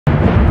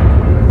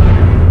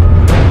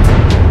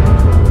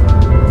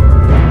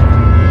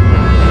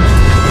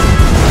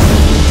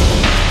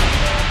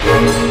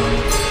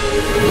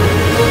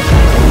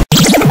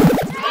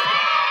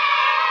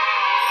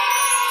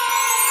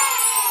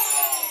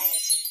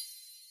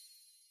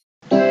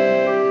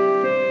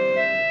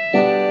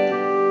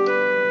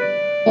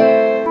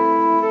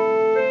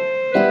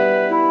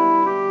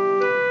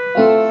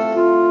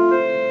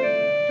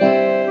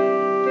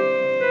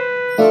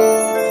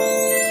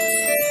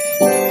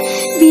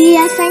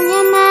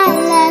Biasanya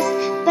malas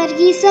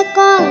pergi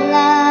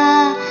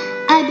sekolah,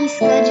 abis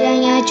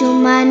kerjanya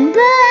cuman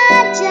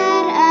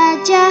belajar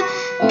aja.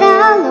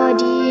 Kalau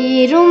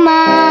di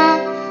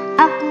rumah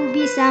aku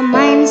bisa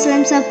main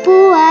slam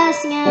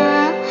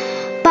sepuasnya.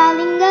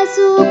 Paling gak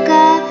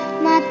suka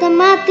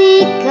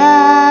matematika,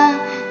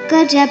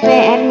 kerja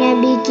PR-nya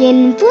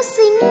bikin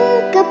pusing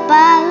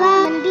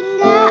kepala.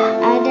 Mending gak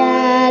ada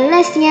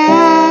lesnya,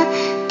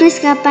 please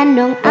kapan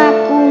dong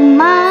aku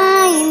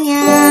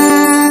mainnya.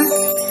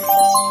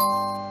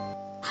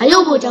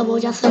 Ayo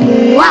bocah-bocah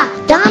semua,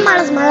 jangan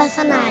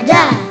malas-malasan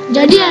aja.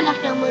 Jadi anak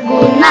yang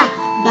berguna,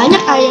 banyak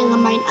kali yang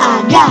ngemain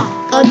aja.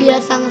 Kalau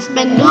biasa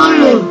nge-spend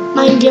dulu,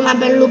 main game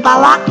sampai lupa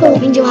waktu,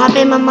 minjem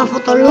HP mama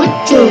foto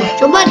lucu.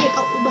 Coba deh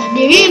kau ubah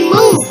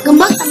dirimu,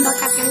 kembangkan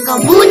bakat yang kau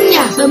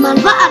punya,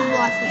 bermanfaat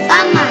buat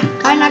sesama.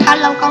 Karena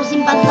kalau kau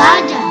simpan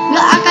saja,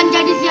 gak akan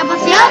jadi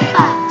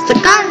siapa-siapa.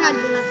 Sekarang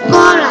lagi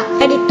sekolah,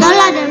 jadi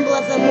telah dan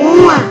buat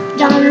semua.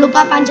 Jangan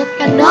lupa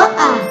panjatkan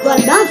doa buat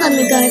bangsa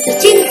negara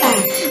tercinta.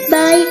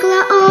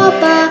 Baiklah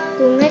opa,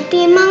 ku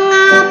ngerti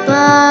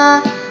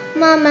mengapa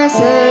mama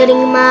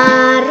sering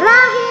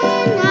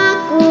marahin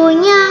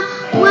akunya.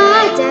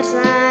 Wajar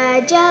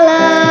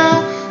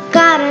sajalah,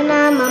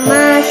 karena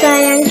mama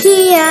sayang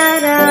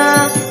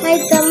Chiara. Hai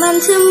teman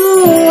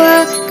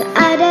semua, gak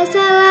ada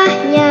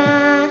salahnya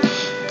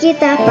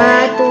kita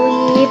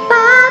patuhi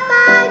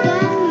papa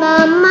dan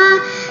mama.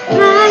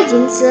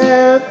 Rajin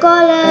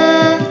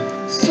sekolah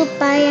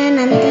supaya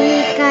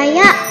nanti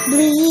kayak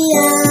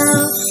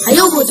beliau.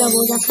 Ayo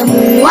bocah-bocah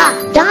semua,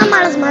 jangan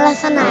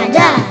malas-malasan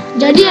aja.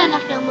 Jadi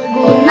anak yang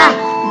berguna,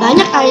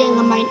 banyak kali yang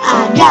ngemain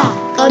aja.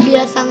 Kalau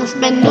biasa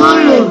nge-spend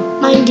dulu,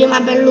 main game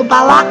sampai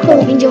lupa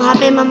waktu, minjem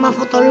HP mama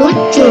foto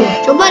lucu.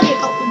 Coba deh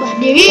kau ubah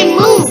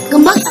dirimu,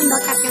 kembangkan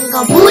bakat yang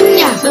kau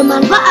punya,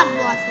 bermanfaat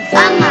buat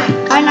sesama.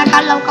 Karena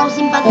kalau kau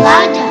simpan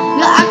saja,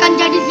 gak akan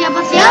jadi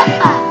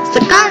siapa-siapa.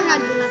 Sekarang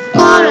lagi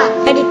sekolah,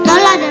 jadi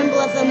telah dan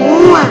buat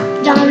semua.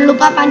 Jangan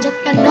lupa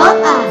panjatkan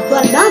doa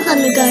buat bangsa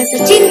negara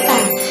tercinta.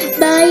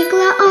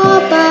 Baiklah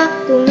opa,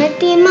 ku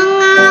ngerti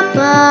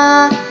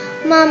mengapa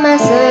mama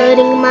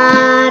sering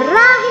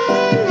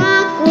marahin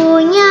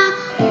akunya.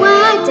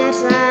 Wajar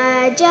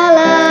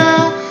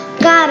sajalah,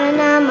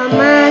 karena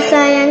mama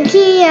sayang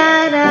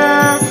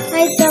Chiara.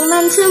 Hai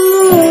teman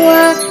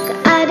semua, gak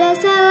ada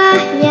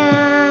salahnya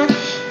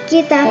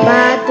kita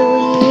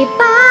patuhi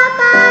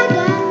papa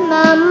dan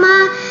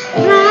mama.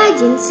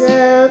 Rajin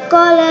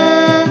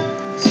sekolah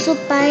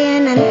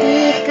supaya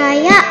nanti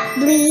kayak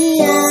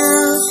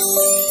beliau.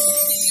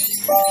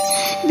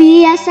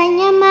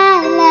 Biasanya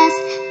malas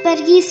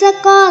pergi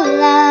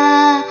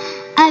sekolah,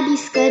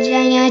 abis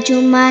kerjanya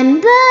cuman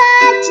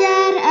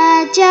belajar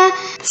aja.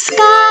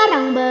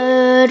 Sekarang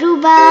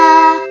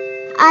berubah,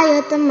 ayo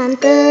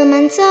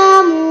teman-teman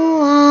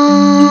semua.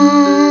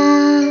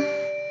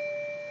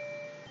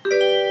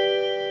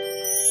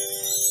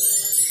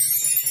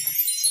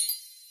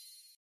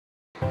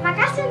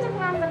 Makasih untuk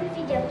menonton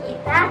video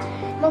kita.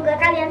 Semoga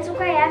kalian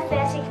suka ya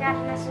versi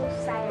Karna Su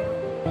Sayang.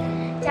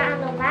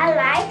 Jangan lupa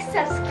like,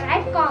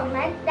 subscribe,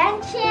 komen,